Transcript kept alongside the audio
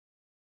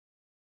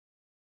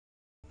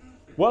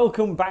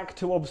Welcome back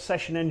to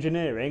Obsession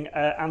Engineering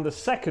and the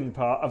second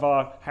part of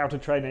our How to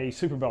Train a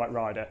Superbike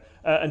Rider.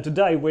 And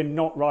today we're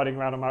not riding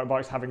around on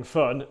motorbikes having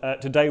fun.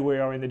 Today we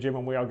are in the gym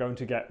and we are going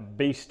to get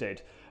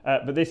beasted.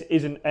 But this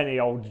isn't any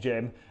old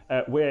gym.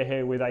 We're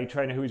here with a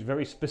trainer who is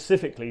very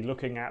specifically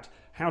looking at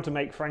how to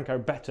make Franco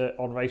better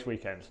on race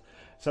weekends.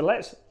 So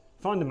let's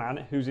find the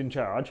man who's in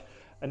charge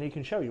and he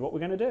can show you what we're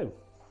going to do.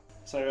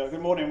 So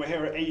good morning, we're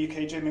here at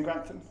AUK Gym in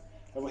Grantham.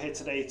 And we're here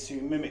today to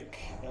mimic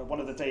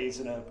one of the days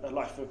in a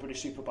life of a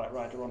British Superbike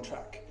rider on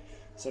track.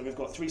 So we've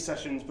got 3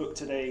 sessions booked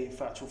today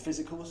for actual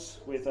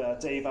physicals with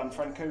Dave and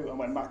Franco, and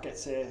when Matt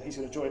gets here, he's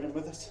going to join in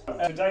with us.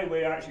 Today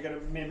we're actually going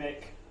to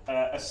mimic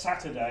a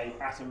Saturday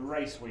at a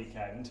race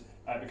weekend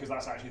because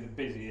that's actually the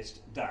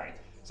busiest day.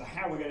 So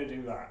how are we going to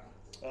do that?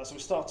 So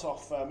we start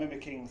off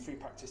mimicking free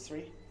practice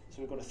 3.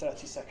 So we've got a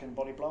 30-second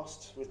body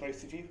blast with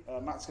both of you.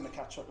 Matt's going to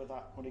catch up with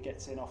that when he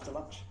gets in after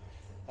lunch.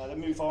 Then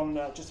move on,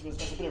 just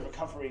as a bit of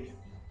recovery,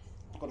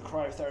 I've got a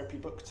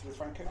cryotherapy booked with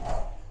Franco.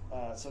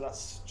 So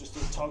that's just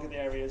to target the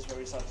areas where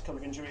he's had a couple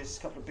of injuries,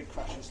 a couple of big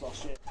crashes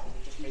last year.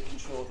 Just making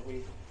sure that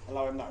we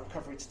allow him that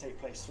recovery to take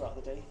place throughout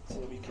the day so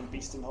that we can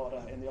beast him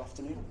harder in the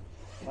afternoon.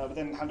 But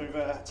then hand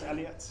over to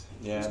Elliot,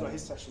 who's got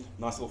his session.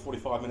 Nice little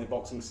 45-minute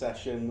boxing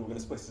session. We're going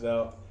to split it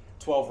up,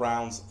 12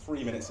 rounds,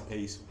 3 minutes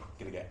apiece.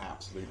 We're going to get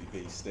absolutely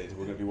beasted.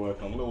 We're going to be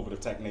working on a little bit of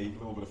technique, a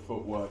little bit of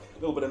footwork, a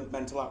little bit of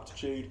mental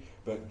aptitude,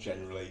 but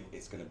generally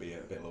it's going to be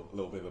a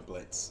little bit of a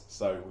blitz.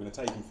 So we're going to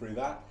take him through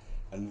that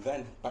and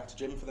then back to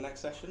gym for the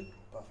next session.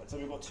 Perfect. So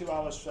we've got 2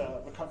 hours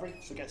recovery,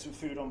 so get some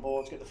food on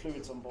board, get the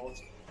fluids on board,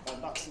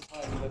 and that's the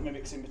time that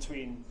mimics in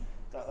between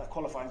that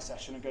qualifying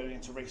session and going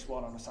into race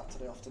 1 on a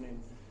Saturday afternoon.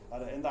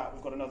 And in that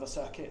we've got another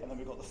circuit, and then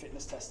we've got the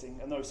fitness testing,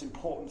 and the most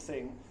important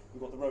thing,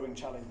 we've got the rowing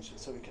challenge,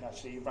 so we can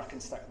actually rack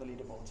and stack the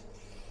leaderboard.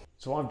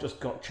 So I've just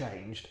got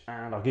changed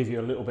and I'll give you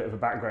a little bit of a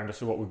background as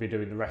to what we'll be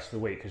doing the rest of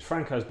the week, because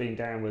Franco's been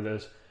down with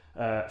us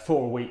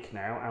for a week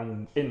now,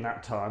 and in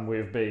that time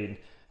we've been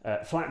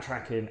flat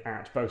tracking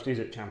at Boast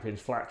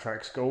Champions Flat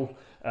Track School.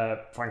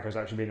 Franco's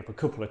actually been up a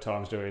couple of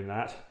times doing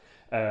that.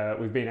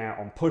 We've been out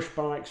on push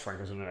bikes.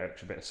 Franco's done an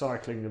extra bit of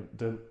cycling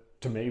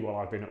to me while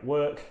I've been at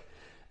work.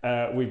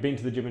 We've been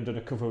to the gym and done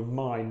a couple of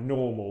my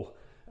normal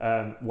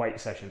weight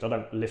sessions. I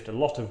don't lift a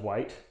lot of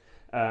weight,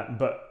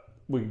 but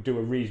we do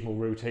a reasonable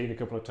routine a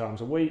couple of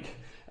times a week,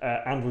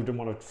 and we've done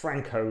one of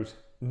Franco's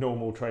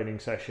normal training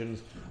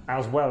sessions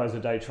as well as a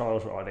day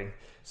trials riding.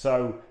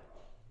 So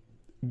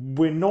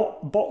we're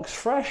not box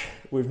fresh,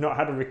 we've not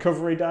had a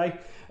recovery day,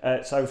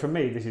 so for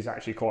me this is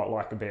actually quite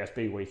like a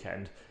BSB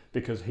weekend,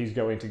 because he's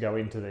going to go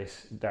into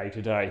this day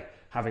to day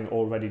having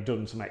already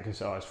done some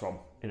exercise from,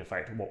 in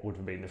effect, what would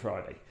have been the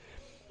Friday.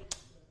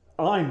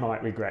 I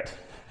might regret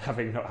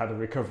having not had a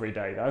recovery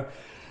day though,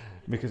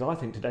 because I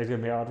think today's going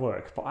to be hard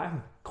work, but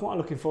I'm quite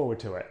looking forward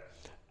to it.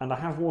 And I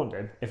have warned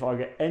him, if I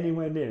get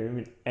anywhere near him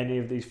in any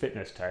of these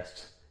fitness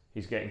tests,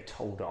 he's getting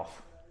told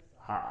off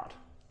hard.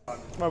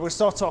 Right, we'll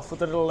start off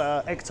with a little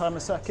egg timer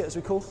circuit, as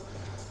we call.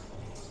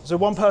 So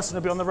one person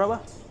will be on the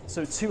rower,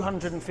 so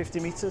 250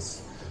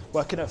 metres,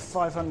 working at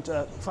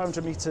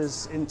 500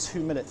 metres in 2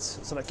 minutes.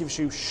 So that gives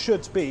you,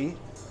 should be,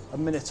 a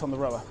minute on the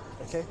rower,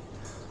 okay?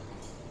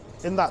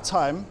 In that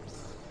time,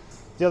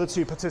 the other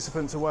 2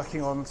 participants are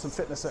working on some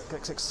fitness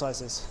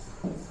exercises.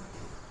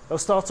 They'll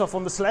start off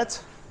on the sled,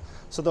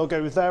 so they'll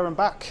go there and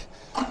back,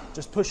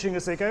 just pushing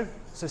as they go,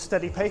 so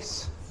steady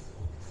pace.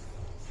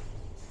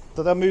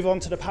 They'll then move on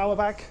to the power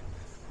bag,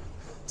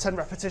 10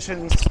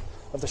 repetitions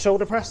of the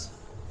shoulder press.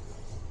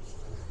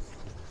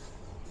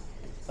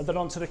 And then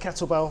onto the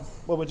kettlebell,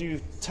 where we'll do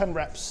 10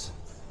 reps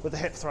with the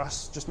hip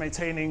thrust, just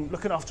maintaining,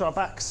 looking after our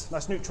backs,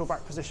 nice neutral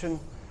back position,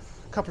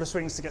 a couple of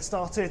swings to get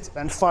started,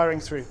 and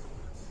firing through.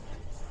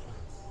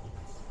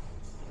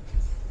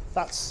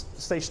 That's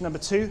station number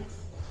 2.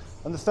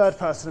 And the third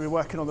person will be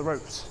working on the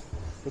ropes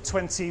with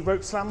 20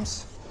 rope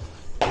slams,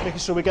 making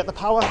sure we get the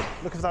power.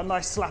 Look for that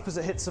nice slap as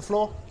it hits the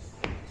floor.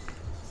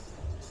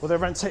 We'll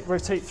then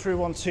rotate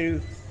through onto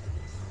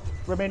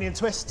Romanian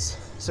twists,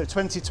 so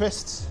 20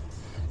 twists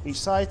each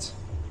side.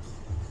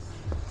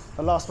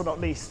 And last but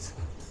not least,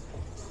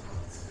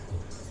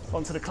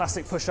 onto the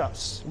classic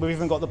push-ups. We've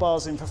even got the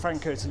bars in for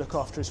Franco to look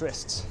after his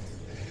wrists.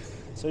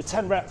 So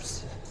 10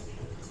 reps,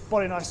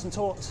 body nice and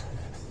taut,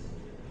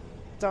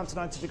 down to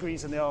 90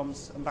 degrees in the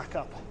arms and back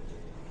up.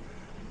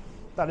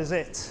 That is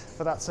it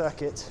for that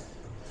circuit.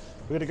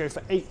 We're going to go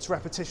for 8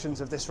 repetitions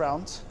of this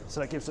round,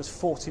 so that gives us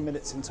 40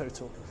 minutes in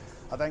total.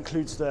 That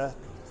includes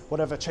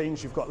whatever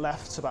change you've got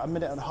left, so about 1.5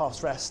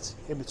 minutes rest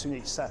in between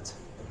each set.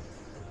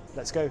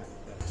 Let's go.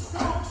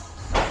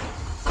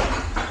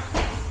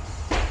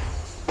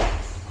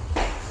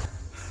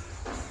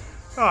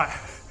 Right,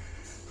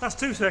 that's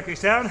 2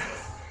 circuits down.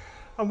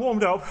 I'm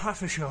warmed up, that's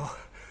for sure.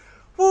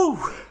 Woo!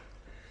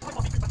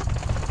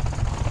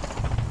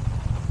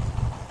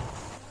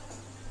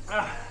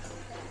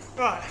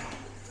 Right,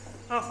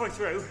 halfway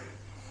through,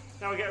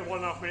 now we get a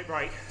 1.5 minute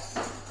break.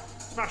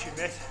 Smashing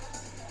this.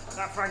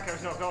 That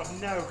Franco's not got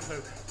no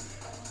clue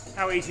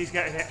how easy he's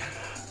getting it.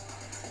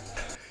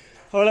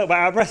 I'm a little bit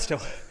out of breath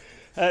still.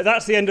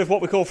 That's the end of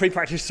what we call free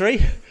practice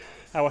 3,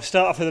 our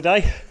start for the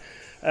day.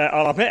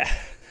 I'll admit,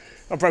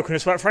 I've broken a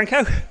sweat,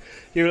 Franco.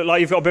 You look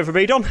like you've got a bit of a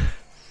bead on.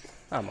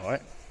 I'm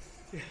alright.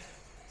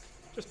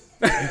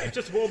 It's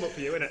just a warm up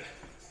for you, isn't it?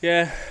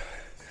 Yeah.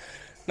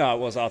 No, it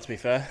was hard to be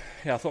fair.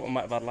 Yeah, I thought we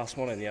might have had last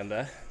one in the end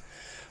there.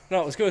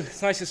 No, it was good.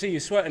 It's nice to see you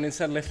sweating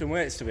instead of lifting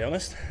weights, to be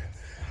honest.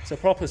 It's a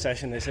proper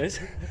session, this is.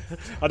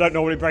 I don't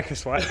normally break a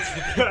sweat.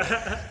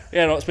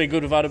 Yeah, no, it's been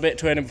good. We've had a bit of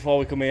training before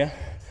we come here.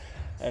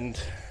 And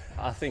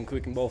I think we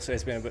can both say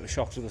it's been a bit of a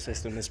shock to the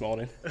system this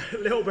morning. A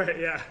little bit,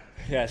 yeah.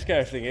 Yeah,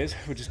 scary thing is,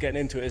 we're just getting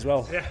into it as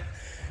well. Yeah.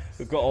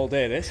 We've got all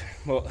day this,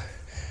 but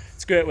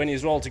it's great when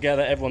you're all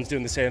together, everyone's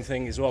doing the same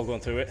thing, you're all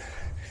going through it.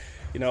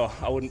 You know,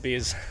 I wouldn't be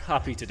as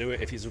happy to do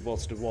it if you were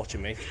both stood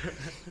watching me.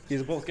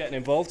 You're both getting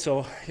involved,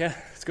 so yeah,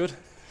 it's good.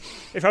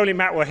 If only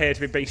Matt were here to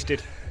be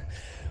beasted.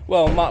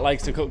 Well, Matt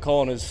likes to cut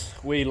corners,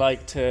 we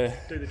like to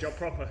do the job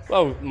proper.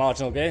 Well,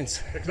 marginal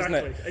gains. Exactly,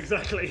 isn't it?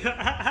 exactly.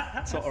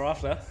 That's what we're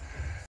after.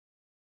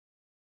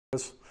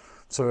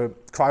 So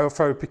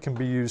cryotherapy can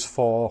be used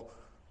for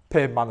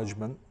pain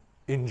management,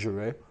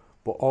 injury,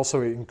 but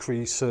also it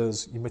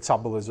increases your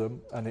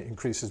metabolism and it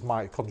increases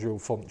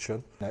mitochondrial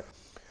function.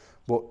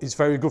 But it's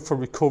very good for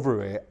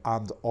recovery,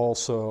 and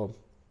also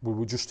we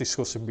were just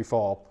discussing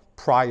before,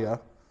 prior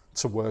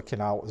to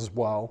working out as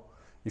well,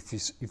 if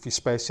you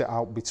space it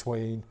out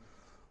between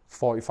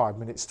 45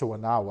 minutes to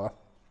an hour,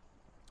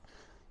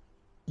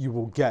 you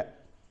will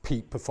get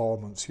peak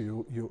performance.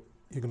 You're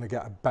going to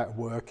get a better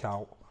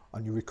workout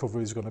and your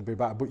recovery is going to be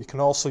better. But you can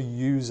also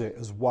use it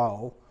as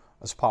well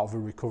as part of a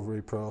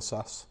recovery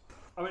process.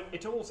 I mean,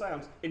 it all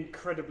sounds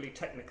incredibly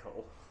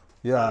technical.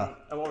 Yeah.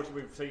 And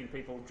obviously we've seen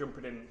people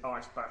jumping in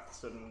ice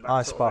baths and that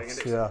Ice sort baths,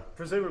 of thing. yeah.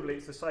 Presumably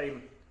it's the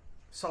same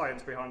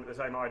science behind it, the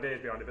same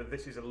ideas behind it, but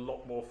this is a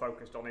lot more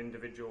focused on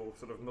individual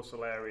sort of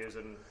muscle areas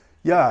and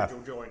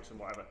individual joints and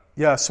whatever.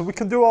 Yeah, so we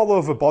can do all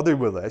over body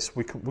with this.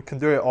 We can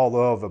do it all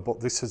over,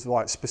 but this is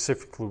like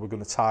specifically we're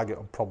going to target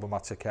on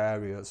problematic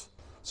areas.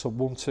 So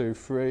 1, 2,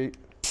 3.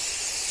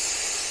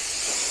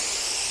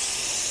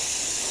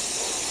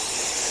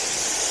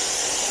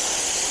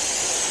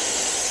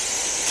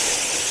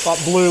 That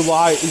blue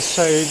light is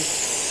saying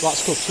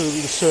that's got to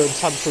a certain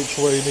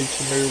temperature where you need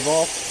to move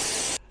off.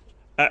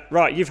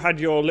 Right, you've had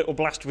your little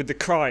blast with the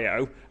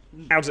cryo.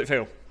 How does it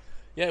feel?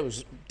 Yeah, it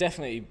was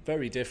definitely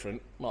very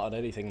different. Not had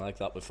anything like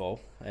that before.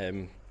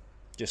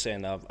 Just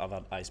saying I've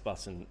had ice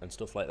baths and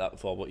stuff like that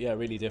before, but yeah,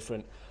 really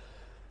different.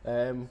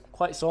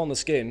 Quite sore on the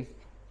skin,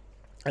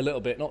 a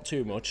little bit, not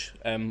too much.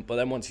 But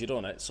then once you're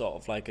done it, sort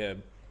of like a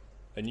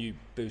new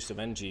boost of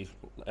energy.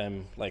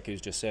 Like he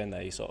was just saying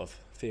there, you sort of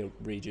feel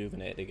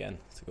rejuvenated again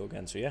to go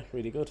again. So yeah,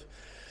 really good.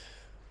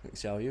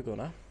 Let's see how you go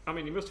now. I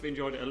mean, you must have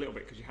enjoyed it a little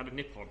bit because you had a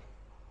nip on.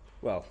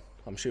 Well,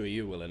 I'm sure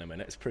you will in a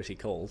minute. It's pretty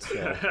cold. So.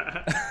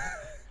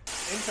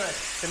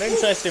 It's an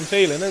interesting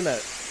feeling, isn't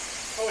it?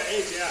 Oh, it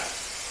is, yeah.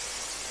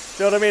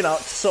 Do you know what I mean?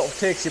 That sort of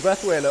takes your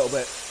breath away a little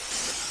bit.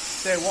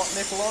 Say, what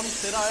nipple on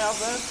did I have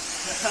there?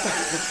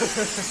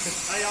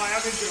 I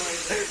have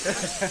enjoyed it.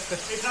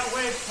 It's that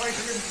weird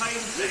pleasure and pain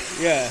thing.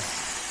 Yeah.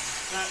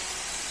 That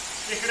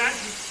you can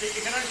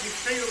actually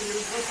feel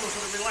your muscles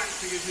sort of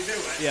relaxing as you do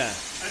it. Yeah.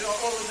 And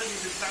all of a sudden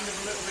you can stand up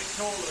a little bit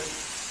taller.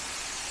 And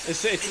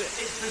It's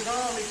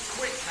bizarrely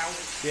quick how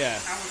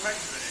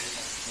effective it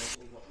is.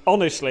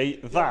 Honestly,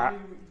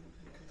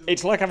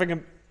 it's like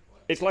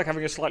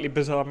having a slightly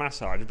bizarre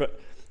massage, but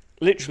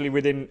literally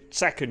within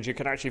seconds you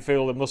can actually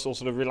feel the muscle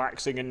sort of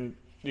relaxing and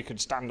you can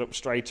stand up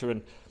straighter.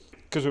 And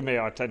because with me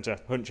I tend to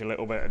hunch a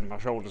little bit and my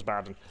shoulder's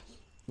bad, and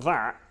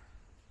that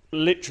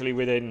literally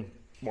within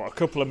a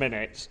couple of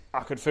minutes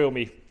I could feel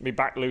me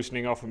back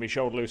loosening off and my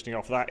shoulder loosening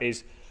off. That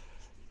is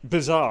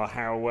bizarre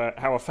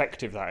how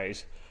effective that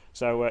is.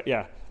 So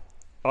yeah,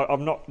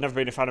 I've never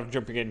been a fan of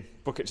jumping in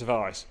buckets of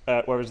ice,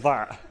 whereas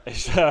that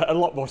is a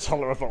lot more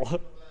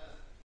tolerable.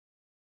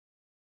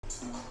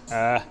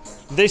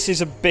 This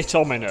is a bit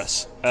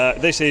ominous.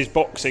 This is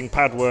boxing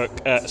pad work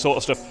sort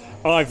of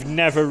stuff. I've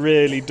never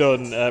really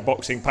done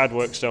boxing pad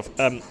work stuff.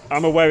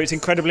 I'm aware it's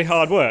incredibly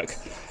hard work,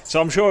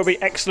 so I'm sure it'll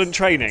be excellent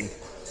training.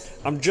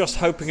 I'm just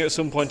hoping at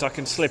some point I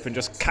can slip and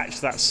just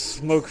catch that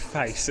smug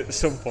face at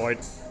some point.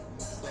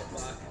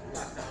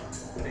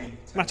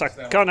 Matt, I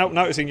can't help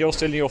noticing you're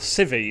still in your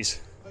civvies.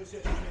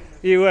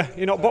 You're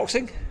not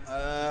boxing?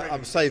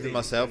 I'm saving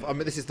myself. I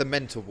mean, this is the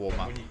mental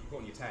warm-up.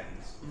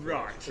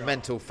 Right. The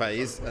mental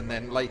phase, and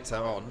then later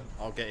on,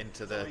 I'll get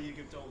into the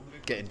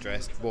getting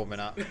dressed, warming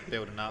up,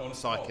 building up,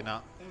 psyching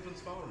up,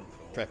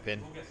 prepping.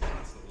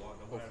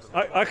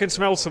 I can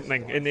smell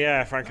something in the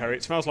air, Franco.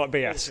 It smells like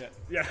BS.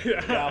 Yeah,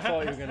 I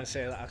thought you were going to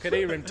say that. I could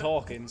hear him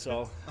talking,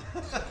 so...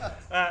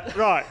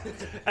 Right,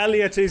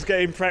 Elliot is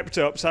getting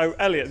prepped up. So,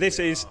 Elliot, this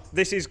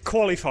is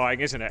qualifying,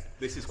 isn't it?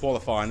 This is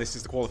qualifying. This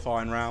is the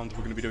qualifying round. We're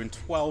going to be doing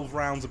 12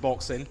 rounds of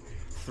boxing,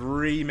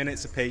 3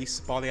 minutes apiece.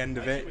 By the end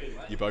of it,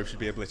 you both should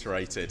be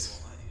obliterated.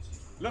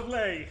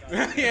 Lovely.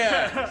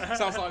 Yeah,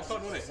 sounds like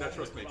fun, wouldn't it? No,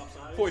 trust me.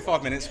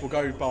 45 minutes will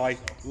go by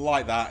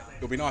like that.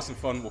 It'll be nice and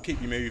fun. We'll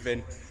keep you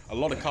moving. A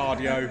lot of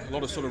cardio, a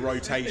lot of sort of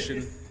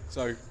rotation.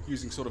 So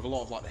using sort of a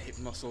lot of like the hip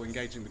muscle,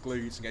 engaging the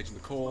glutes, engaging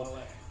the core,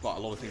 like a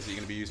lot of things that you're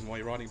going to be using while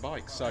you're riding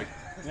bikes. So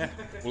yeah,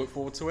 we'll look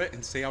forward to it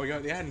and see how we go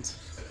at the end.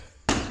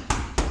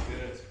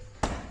 Good.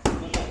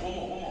 One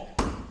more.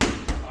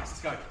 Nice,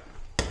 let's go.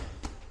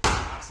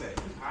 That's it.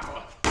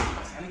 Power.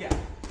 That's it. And again.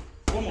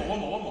 One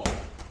more.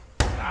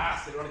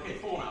 That's it. Right, okay.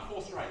 4 now.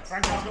 4 straight.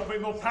 Franco's got a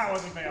bit more power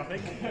than me, I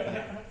think.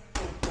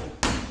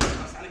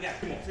 That's it. And again.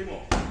 2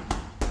 more.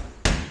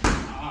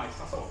 Nice.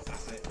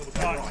 That's it.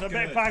 Right, so a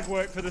bit of bag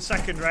work for the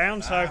second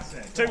round. So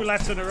 2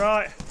 left and a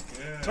right.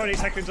 Good. 20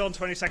 seconds on,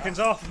 20 seconds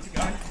off.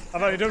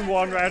 I've only done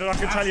 1 round, and I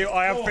can tell you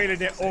I am feeling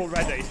it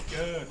already.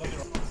 Good.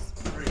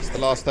 It's the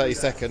last 30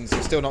 seconds.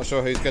 You're still not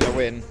sure who's going to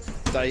win,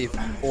 Dave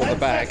or the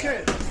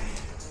bag.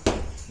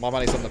 My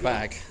money's on the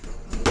bag.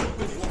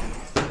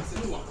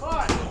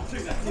 5,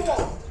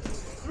 4,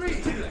 3,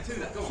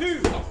 2,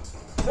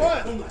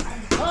 1.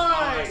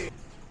 Hi.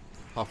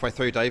 Halfway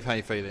through, Dave, how are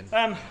you feeling?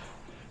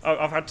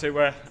 I've had to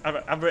have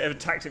a bit of a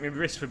tactic. My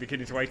wrists were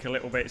beginning to ache a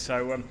little bit,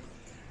 so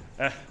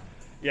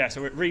yeah,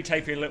 so we're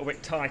retaping a little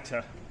bit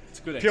tighter. It's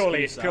a good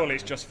purely excuse,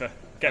 it's just for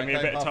getting me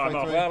a bit of time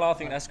off. Well, I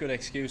think that's a good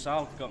excuse.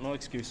 I've got no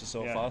excuses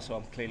so far, so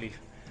I'm clearly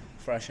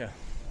fresher.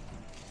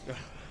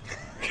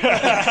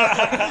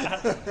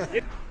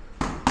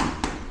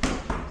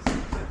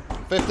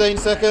 15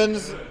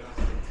 seconds.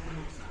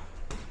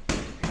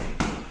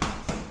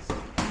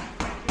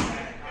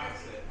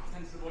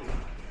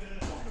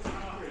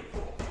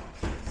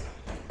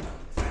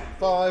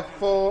 5,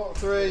 4,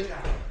 3,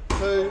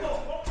 2,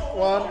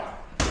 1.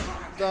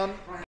 Done.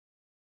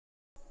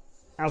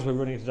 As we're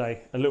running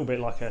today, a little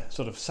bit like a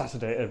sort of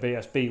Saturday at a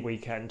BSB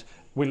weekend,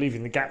 we're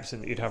leaving the gaps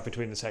in that you'd have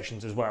between the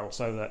sessions as well,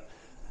 so that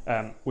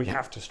we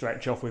have to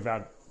stretch off. We've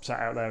sat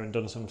out there and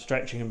done some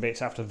stretching and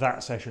bits after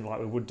that session like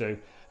we would do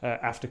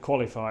after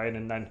qualifying,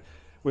 and then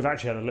we've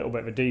actually had a little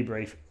bit of a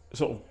debrief.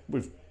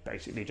 We've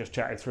basically just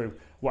chatted through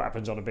what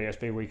happens on a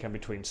BSB weekend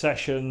between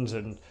sessions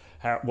and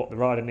what the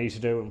rider needs to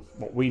do and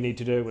what we need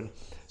to do, and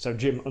so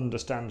Jim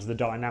understands the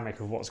dynamic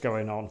of what's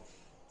going on,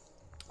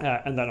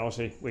 and then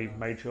obviously we've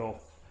made sure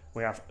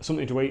we have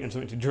something to eat and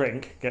something to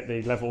drink, get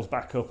the levels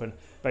back up and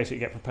basically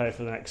get prepared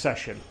for the next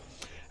session.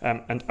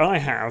 And I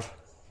have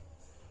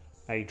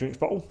a drinks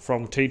bottle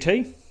from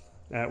TT,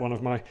 one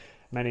of my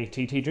many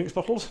TT drinks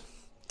bottles,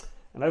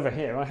 and over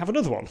here I have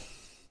another one.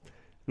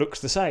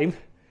 Looks the same,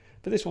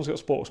 but this one's got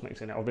sports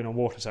mix in it. I've been on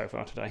water so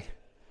far today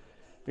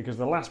because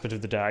the last bit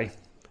of the day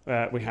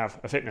we have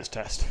a fitness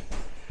test,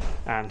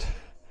 and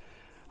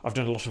I've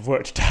done a lot of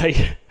work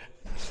today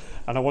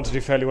and I want to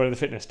do fairly well in the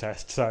fitness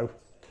test, so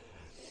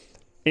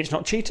it's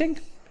not cheating,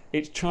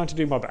 it's trying to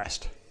do my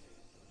best,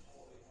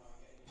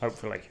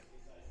 hopefully.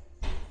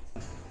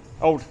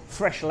 Old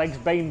Fresh Legs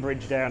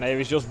Bainbridge down here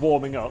is just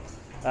warming up,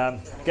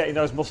 getting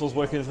those muscles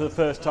working for the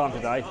first time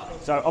today,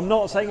 so I'm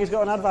not saying he's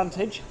got an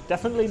advantage,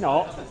 definitely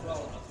not,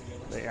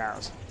 but he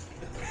has.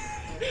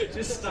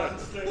 Just stand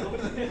still.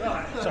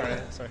 Right.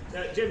 Sorry.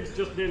 Jim's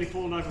just nearly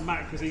fallen over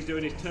Matt because he's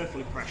doing his turtle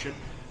impression.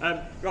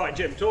 Right,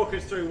 Jim, talk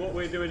us through what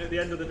we're doing at the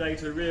end of the day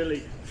to really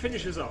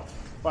finish us off.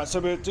 Right, so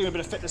we're doing a bit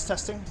of fitness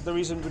testing. The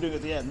reason we're doing it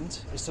at the end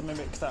is to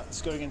mimic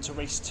that's going into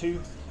race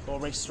 2 or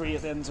race 3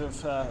 at the end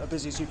of a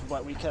busy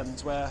Superbike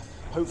weekend, where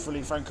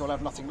hopefully Franco will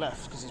have nothing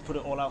left because he's put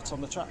it all out on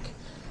the track.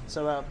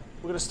 So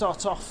we're going to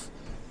start off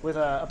with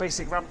a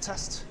basic ramp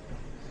test.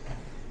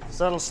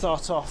 So that'll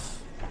start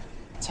off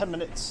 10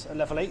 minutes at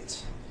level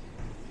 8.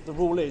 The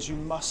rule is you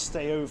must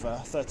stay over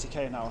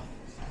 30k an hour.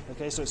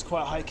 Okay, so it's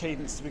quite a high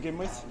cadence to begin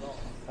with.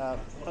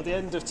 At the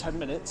end of 10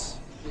 minutes,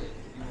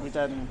 we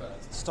then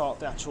start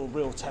the actual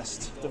real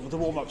test. The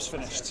warm-up's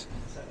finished.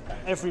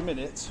 Every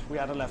minute we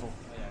add a level,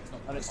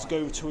 and it's to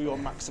go to your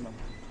maximum.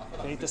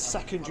 Okay, the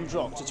second you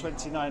drop to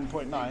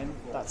 29.9,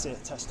 that's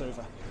it, test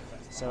over.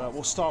 So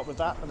we'll start with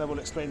that, and then we'll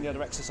explain the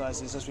other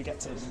exercises as we get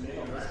to them.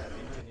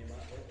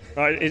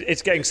 Right,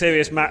 it's getting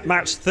serious, Matt.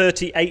 Matt's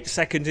 38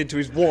 seconds into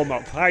his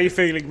warm-up. How are you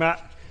feeling,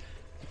 Matt?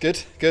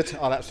 Good.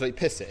 I'll absolutely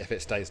piss it if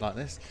it stays like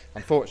this.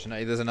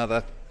 Unfortunately, there's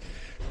another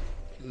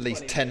at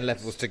least 10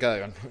 levels to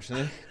go,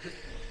 unfortunately.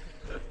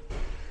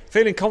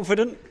 Feeling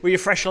confident with your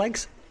fresh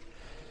legs?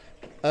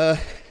 As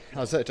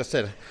I just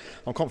said,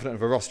 I'm confident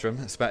of a rostrum.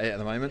 That's about it at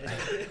the moment.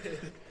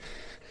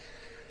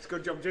 It's a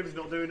good job Jim's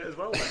not doing it as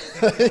well.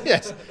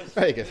 Yes,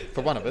 very good.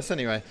 For one of us,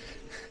 anyway.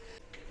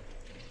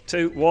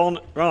 2, 1.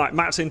 Right,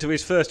 Matt's into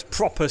his first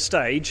proper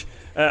stage.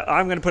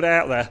 I'm going to put it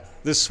out there.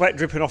 There's sweat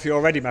dripping off you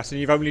already, Matt, and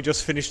you've only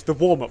just finished the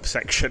warm-up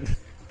section.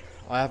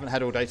 I haven't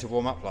had all day to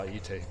warm up like you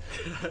two.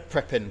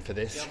 Prepping for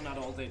this. You haven't had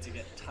all day to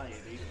get tired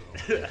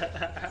either.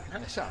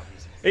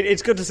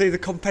 It's good to see the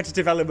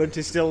competitive element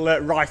is still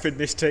rife in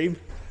this team.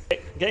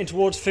 Getting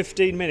towards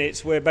 15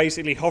 minutes, we're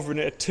basically hovering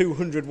at a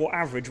 200 watt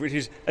average, which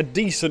is a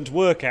decent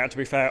workout, to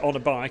be fair, on a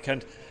bike,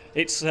 and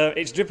it's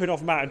dripping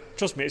off Matt, and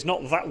trust me, it's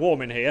not that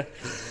warm in here.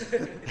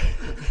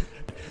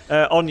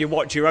 On your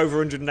watch, you're over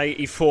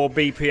 184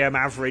 BPM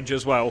average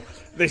as well.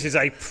 This is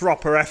a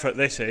proper effort,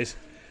 this is.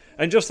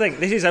 And just think,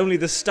 this is only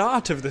the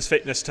start of this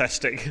fitness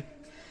testing.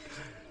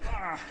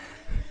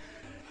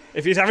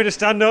 If he's having to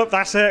stand up,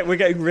 that's it, we're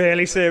getting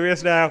really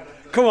serious now.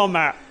 Come on,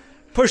 Matt.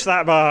 Push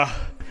that bar.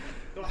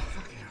 Come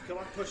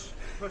on, push.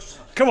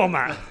 Come on,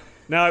 Matt.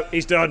 No,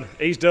 he's done.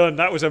 He's done.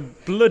 That was a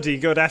bloody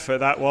good effort,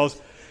 that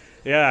was.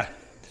 Yeah.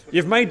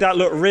 You've made that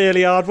look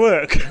really hard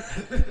work.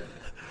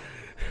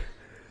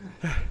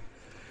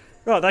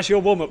 Right, that's your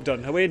warm-up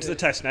done. Are we into the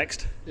test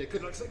next? Yeah,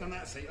 good luck sitting on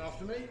that seat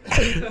after me.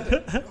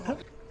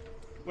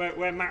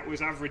 Where Matt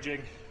was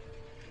averaging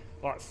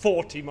like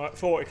 40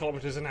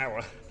 kilometres an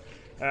hour,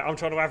 I'm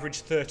trying to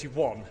average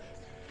 31.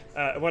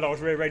 When I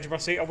was rearranging my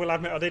seat, I will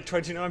admit I did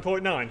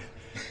 29.9.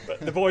 But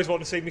the boys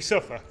want to see me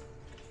suffer.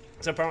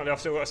 So apparently I've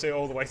still got to see it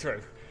all the way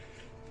through.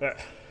 But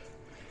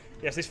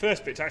yes, this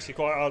first bit's actually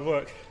quite hard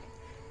work.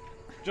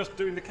 Just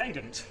doing the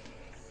cadence.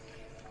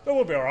 But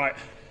we'll be alright.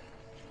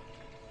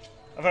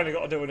 I've only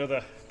got to do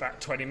another about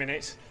 20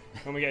 minutes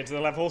when we get into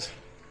the levels.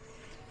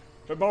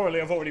 But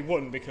morally I've already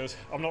won because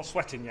I'm not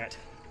sweating yet.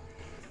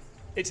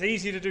 It's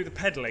easy to do the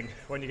pedalling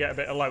when you get a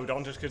bit of load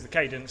on just because the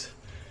cadence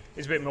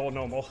is a bit more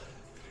normal.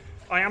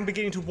 I am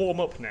beginning to warm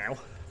up now.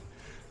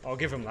 I'll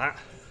give them that.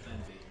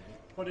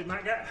 What did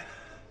Matt get?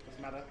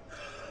 Doesn't matter.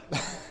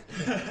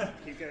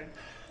 Keep going.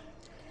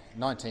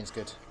 19's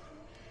good.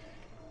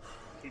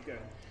 Keep going.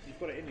 You've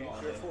got it in you.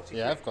 You're at 40.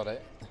 Yeah, I've got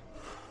it.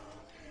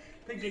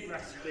 Big deep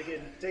breath.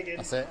 Dig in.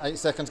 That's it. 8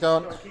 seconds, go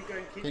on. Keep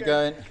going. Keep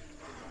going.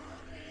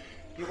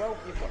 You will.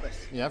 You've got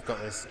this. Yeah, I've got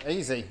this.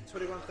 Easy.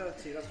 21:30.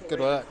 That's what Good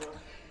we're work. aiming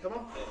for. Come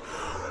on.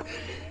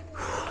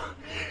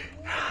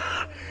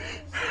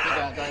 Keep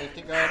going, Dave.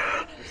 Keep going.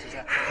 This is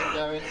it. Keep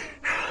going.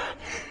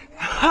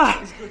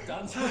 It's good,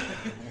 Dan.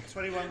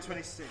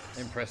 21:26.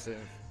 Impressive.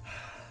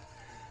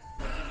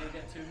 Did you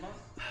get 2 marks?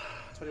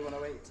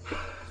 21:08.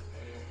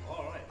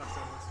 All right.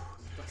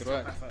 That's Good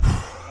work. effort.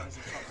 That is a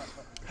top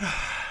effort.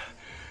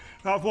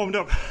 I've warmed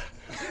up.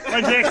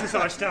 When's the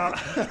exercise start?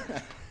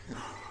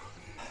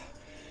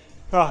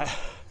 Right.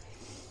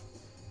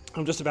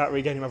 I'm just about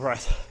regaining my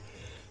breath.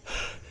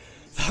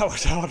 That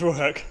was hard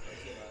work.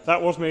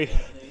 That was me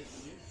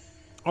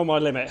on my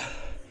limit.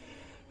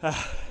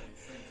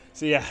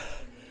 So yeah,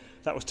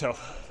 that was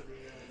tough.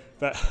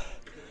 But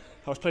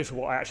I was pleased with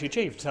what I actually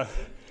achieved, so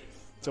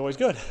it's always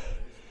good.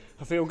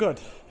 I feel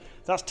good.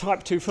 That's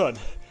type 2 fun.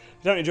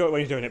 You don't enjoy it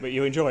when you're doing it, but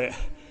you enjoy it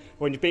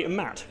when you've beaten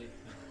Matt.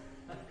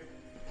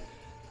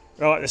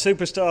 Right, the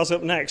superstars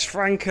up next.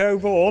 Franco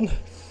Bourne.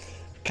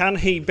 Can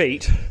he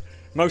beat,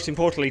 most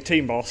importantly,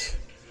 Team Boss,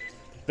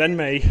 then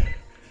me,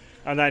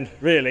 and then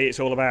really it's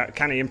all about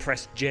can he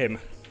impress Jim,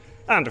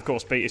 and of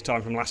course beat his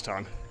time from last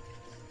time.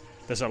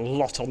 There's a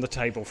lot on the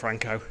table,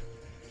 Franco.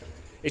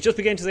 It's just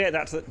beginning to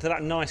get to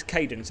that nice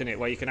cadence in it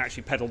where you can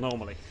actually pedal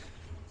normally.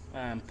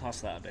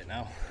 Past that a bit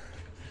now.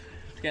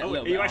 Get a Are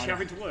little you bit actually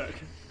harder. having to work?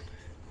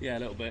 Yeah, a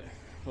little bit,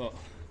 but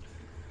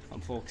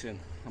I'm focusing.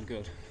 I'm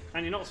good.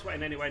 And you're not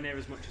sweating anywhere near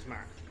as much as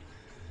Matt?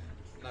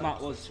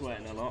 Matt was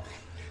sweating a lot.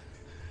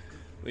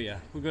 But yeah,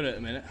 we're good at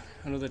the minute.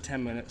 Another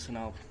 10 minutes and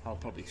I'll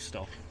probably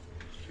stop.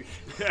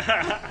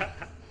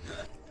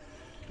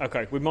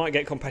 Okay, we might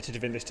get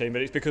competitive in this team,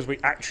 but it's because we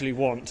actually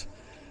want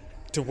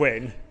to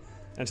win.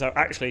 And so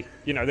actually,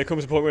 you know, there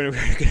comes a point where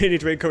we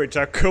need to encourage.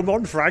 So come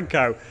on,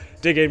 Franco.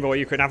 Dig in, boy.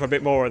 You can have a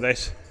bit more of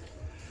this.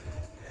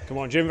 Come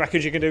on, Jim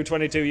reckons you can do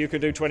 22. You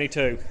can do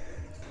 22.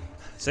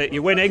 So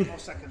you're winning. More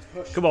seconds.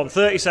 Push. Come on,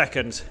 30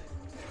 seconds.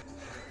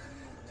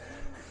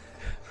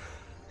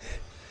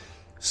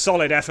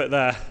 Solid effort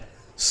there.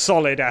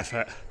 Solid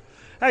effort.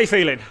 How are you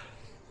feeling?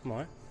 Am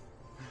I?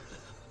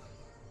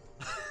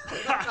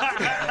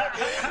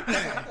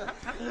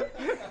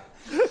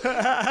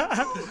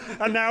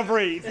 And now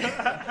breathe.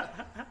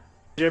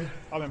 Jim?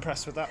 I'm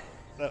impressed with that.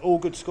 They're all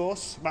good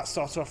scores. Matt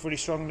started off really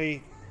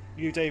strongly.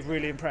 You, Dave,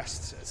 really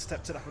impressed.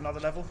 Stepped it up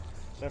another level.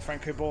 So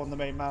Franco Bourne, the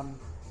main man.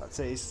 That's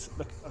it.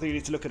 I think you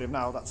need to look at him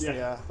now. That's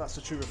that's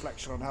a true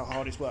reflection on how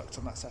hard he's worked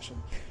on that session.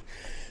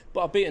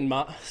 But I've beaten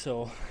Matt,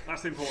 so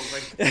That's the important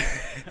thing.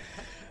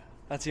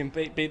 that's him.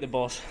 Beat the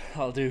boss.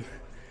 I'll do.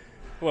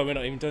 Well, we're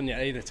not even done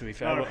yet either, to be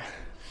fair. No.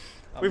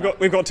 But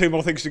We've got 2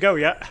 more things to go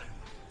yet.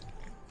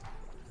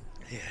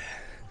 Yeah.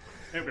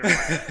 It'll be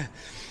right.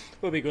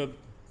 we'll be good.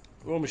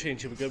 Raw machine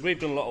should be good. We've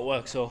done a lot of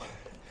work, so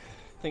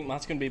I think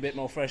Matt's going to be a bit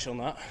more fresh on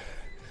that.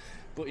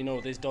 But you know,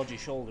 with his dodgy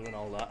shoulder and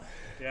all that.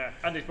 Yeah,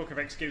 and his book of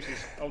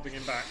excuses holding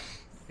him back.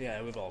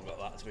 Yeah, we've all got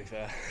that, to be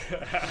fair.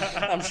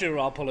 I'm sure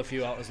I'll pull a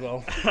few out as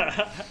well.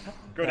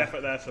 Good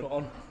effort there, son. Put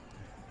on.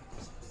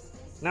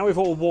 Now we've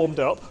all warmed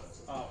up.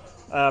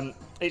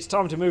 It's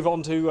time to move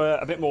on to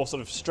a bit more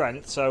sort of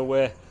strength. So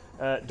we're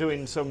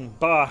doing some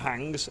bar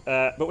hangs,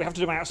 but we have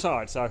to do them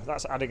outside. So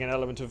that's adding an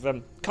element of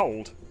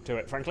cold to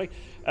it, frankly.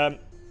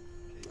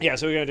 Yeah,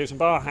 so we're going to do some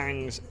bar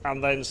hangs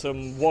and then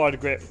some wide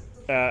grip,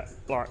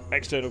 like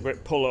external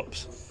grip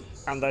pull-ups,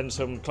 and then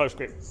some close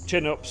grip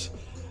chin-ups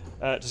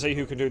to see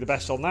who can do the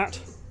best on that.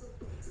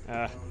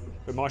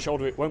 With my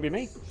shoulder, it won't be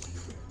me.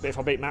 But if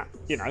I beat Matt,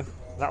 you know,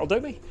 that'll do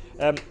me.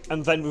 And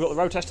then we've got the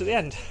road test at the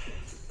end.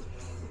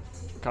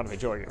 Kind of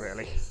enjoying it,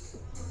 really.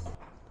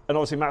 And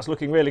obviously Matt's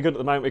looking really good at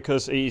the moment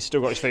because he's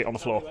still got his feet on the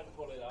floor.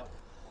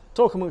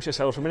 Talk amongst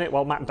yourselves for a minute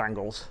while Matt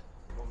dangles.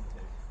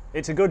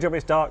 It's a good job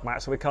it's dark,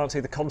 Matt, so we can't see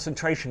the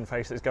concentration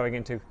face that's going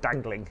into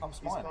dangling. I'm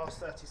smiling.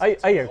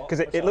 Are you? Because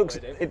it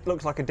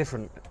looks like a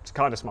different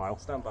kind of smile.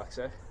 Stand back,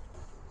 sir.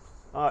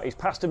 He's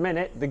passed a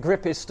minute. The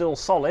grip is still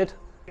solid.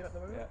 Yeah.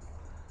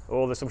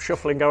 Oh, there's some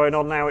shuffling going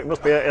on now. It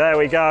must be. There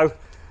we go.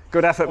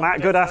 Good effort,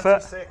 Matt. Good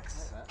effort.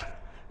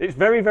 It's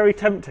very, very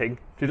tempting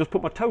to just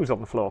put my toes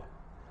on the floor.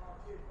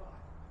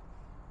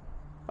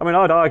 I mean,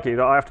 I'd argue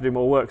that I have to do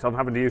more work because I'm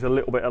having to use a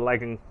little bit of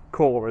leg and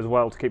core as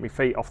well to keep my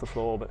feet off the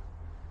floor, but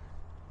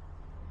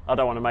I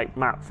don't want to make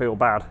Matt feel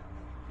bad.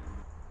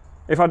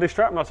 If I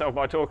distract myself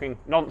by talking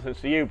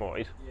nonsense to you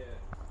boys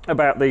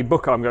about the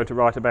book I'm going to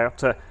write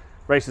about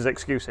racers'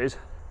 excuses,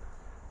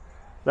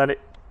 then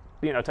it,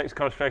 you know, takes the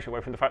concentration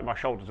away from the fact that my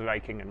shoulders are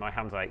aching and my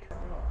hands ache.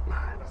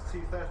 That's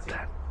 2:30.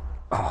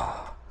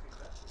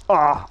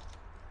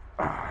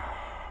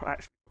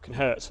 That fucking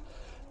hurts.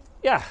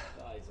 Yeah.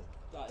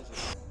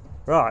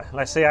 Right,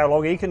 let's see how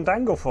long he can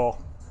dangle for.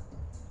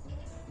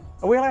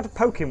 Are we allowed to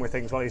poke him with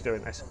things while he's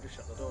doing this? Just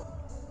shut the door.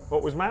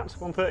 What was Matt's?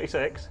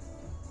 136?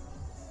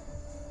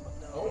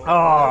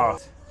 Ah,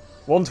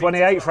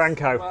 128,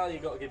 Franco. Well,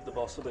 you've got to give the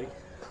boss a big.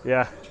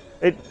 Yeah.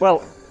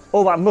 Well,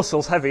 all that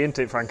muscle's heavy, isn't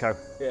it, Franco?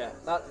 Yeah,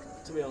 that,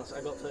 to be honest,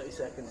 I got 30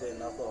 seconds in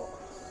and I thought...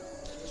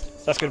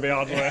 That's going to be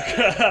hard work.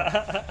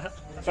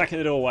 Back in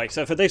the doorway.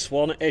 So for this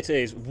one, it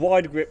is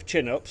wide grip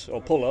chin-ups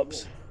or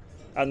pull-ups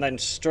and then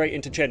straight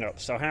into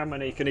chin-ups. So how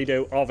many can he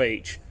do of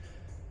each?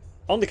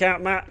 On the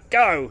count, Matt,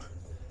 go!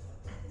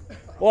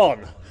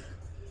 1,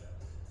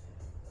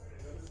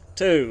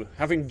 2.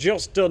 Having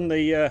just done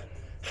the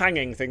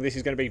hanging thing, this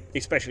is going to be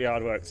especially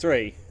hard work.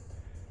 3,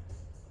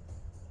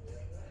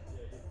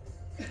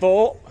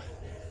 4,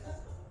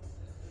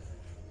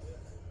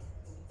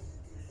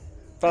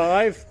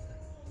 5.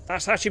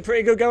 That's actually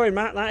pretty good going,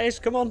 Matt, that is.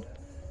 Come on.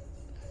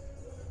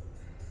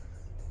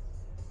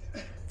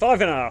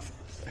 5.5.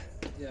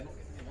 Yeah.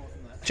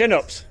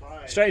 Chin-ups.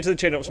 Straight into the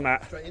chin-ups,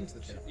 Matt. Straight into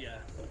the chin. Yeah.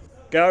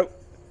 Go.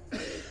 I've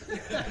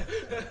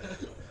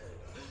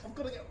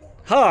got to get one.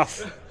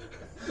 Half.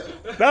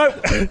 No,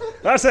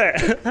 that's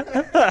it.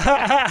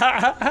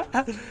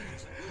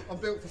 I'm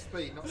built for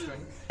speed, not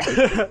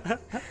strength.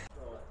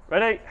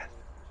 Ready?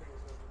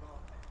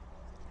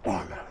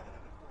 1.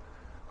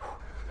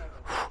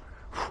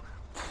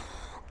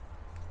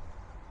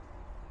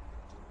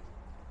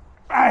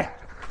 Aye.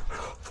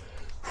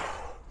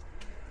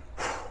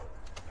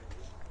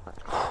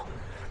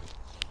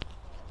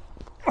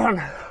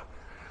 1.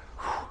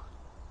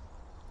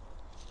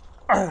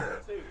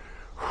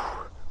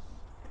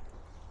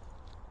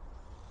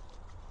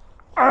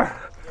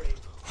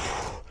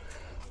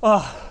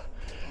 Oh,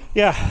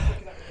 yeah,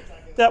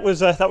 that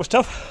was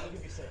tough.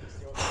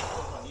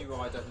 New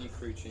rider, new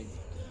crew chief.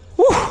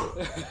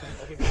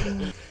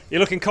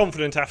 You're looking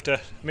confident after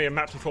me and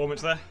Matt's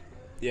performance there.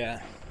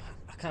 Yeah,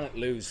 I can't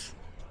lose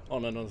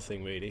on another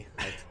thing really.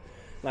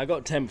 I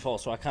got 10 before,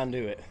 so I can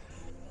do it.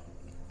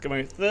 Come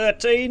on,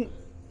 13.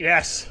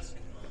 Yes.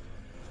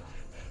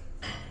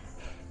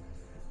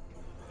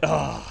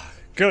 Oh,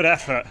 good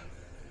effort.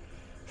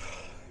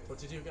 What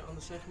did you get on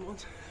the second one?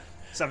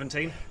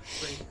 17.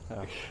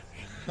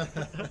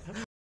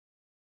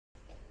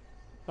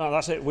 Oh,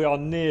 that's it. We are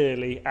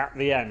nearly at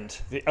the end.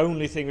 The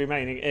only thing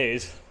remaining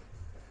is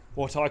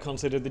what I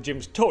consider the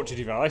gym's torture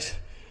device,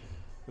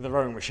 the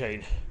rowing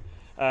machine.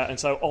 And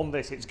so on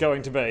this, it's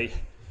going to be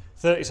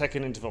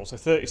 30-second interval. So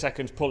 30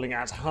 seconds pulling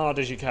as hard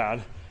as you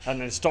can, and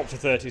then stop for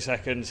 30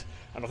 seconds.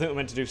 And I think we're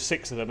meant to do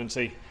 6 of them and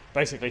see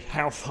basically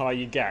how far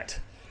you get.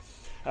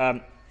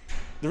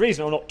 The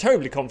reason I'm not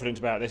terribly confident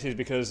about this is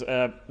because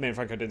me and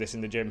Franco did this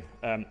in the gym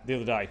the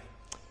other day,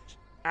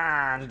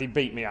 and he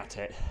beat me at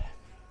it.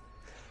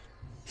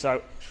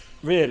 So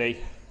really,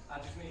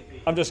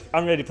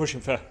 I'm really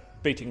pushing for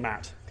beating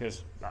Matt,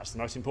 because that's the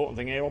most important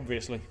thing here,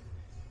 obviously.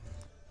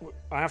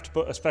 I have to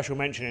put a special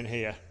mention in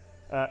here.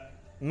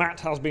 Matt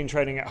has been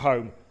training at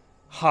home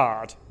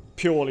hard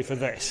purely for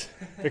this,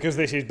 because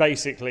this is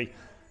basically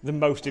the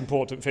most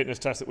important fitness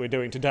test that we're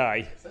doing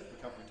today.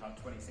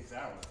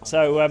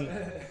 So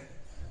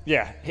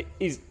yeah,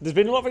 there's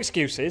been a lot of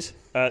excuses,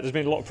 there's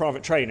been a lot of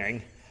private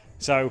training,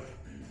 so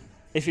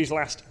if he's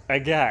last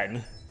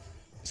again,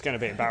 it's going to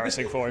be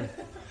embarrassing for him.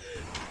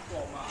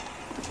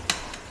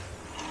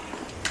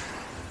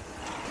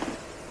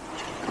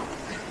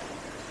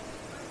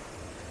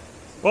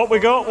 What we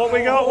got, what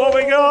we got, what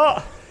we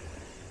got?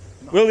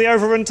 Will the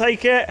overrun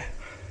take it?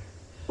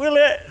 Will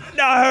it?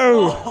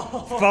 No!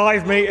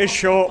 5 metres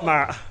short,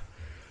 Matt.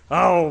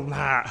 Oh,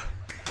 Matt.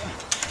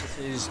 This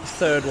is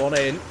third one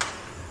in.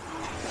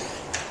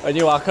 And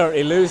you are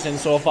currently losing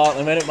so far at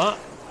the minute, Matt.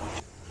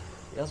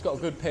 He has got a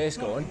good pace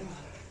going.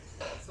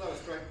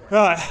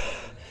 Right.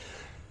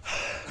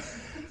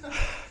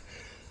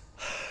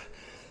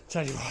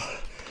 Tell you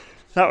what,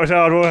 that was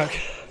hard work.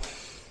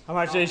 I'm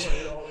actually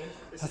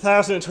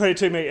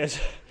 1,022 metres.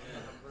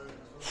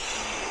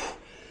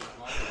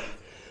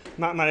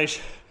 Matt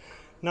managed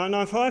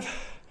 995.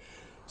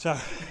 So,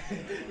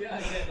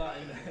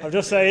 I'm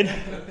just saying,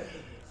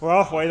 we're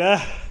halfway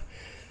there.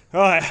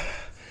 Right,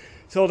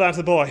 it's all down to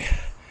the boy.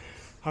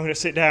 I'm going to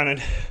sit down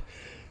and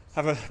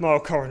have a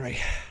mild coronary.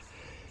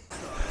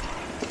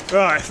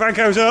 Right,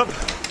 Franco's up.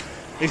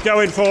 He's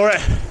going for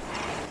it.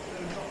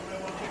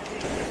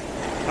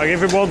 I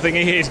give him one thing,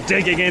 he is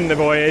digging in, the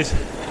boy is.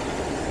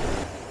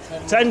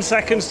 10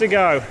 seconds to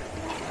go.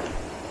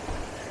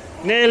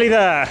 Nearly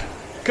there.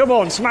 Come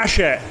on, smash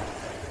it.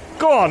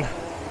 Go on.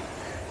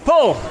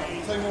 Pull. 2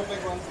 more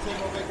big ones, 2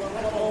 more big ones.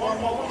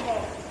 One more.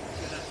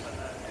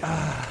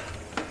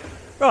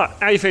 Right,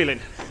 how are you feeling?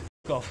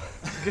 Golf.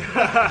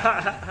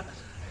 I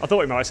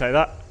thought he might say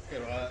that.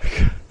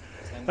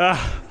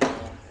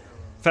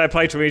 Fair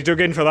play to him, he's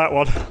dug in for that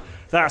one.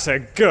 That's a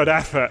good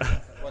effort.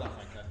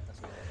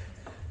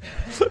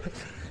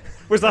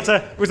 Was that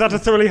a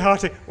thoroughly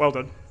hearty? Well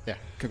done. Yeah,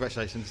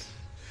 congratulations.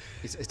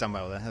 He's done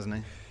well there, hasn't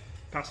he?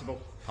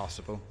 Passable.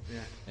 Passable.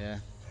 Yeah.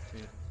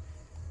 You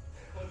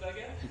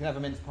can have a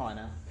mince pie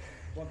now.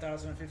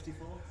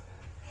 1,054.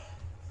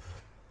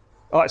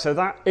 All right, so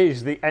that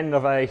is the end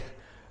of a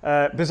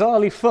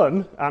bizarrely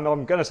fun and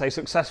I'm going to say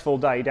successful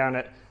day down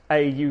at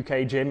a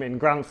UK gym in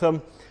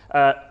Grantham.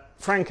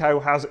 Franco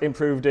has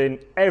improved in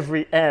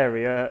every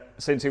area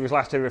since he was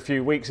last here a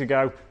few weeks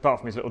ago, apart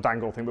from his little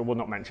dangle thing, but we'll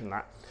not mention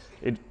that.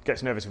 He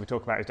gets nervous if we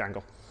talk about his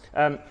dangle.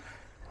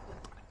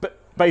 But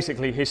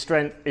basically, his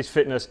strength, his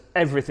fitness,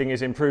 everything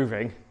is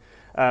improving.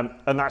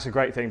 And that's a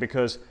great thing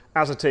because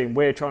as a team,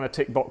 we're trying to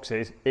tick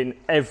boxes in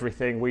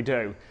everything we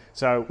do.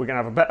 So we're going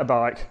to have a better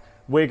bike,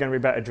 we're going to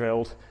be better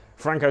drilled,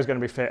 Franco's going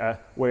to be fitter,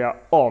 we are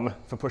on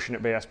for pushing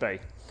at BSB.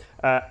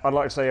 I'd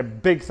like to say a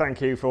big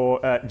thank you for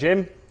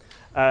Jim.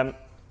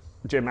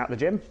 Jim at the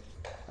gym.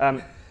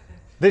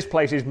 This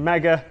place is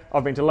mega.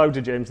 I've been to loads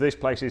of gyms. This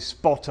place is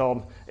spot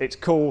on. It's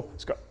cool.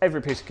 It's got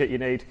every piece of kit you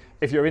need.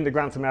 If you're in the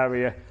Grantham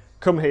area,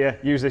 come here,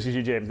 use this as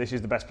your gym. This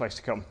is the best place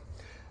to come.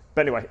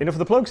 But anyway, enough of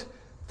the plugs.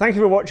 Thank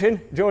you for watching.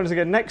 Join us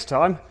again next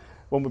time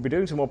when we'll be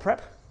doing some more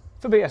prep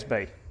for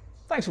BSB.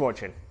 Thanks for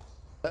watching.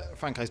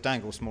 Franco's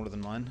dangle's smaller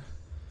than mine.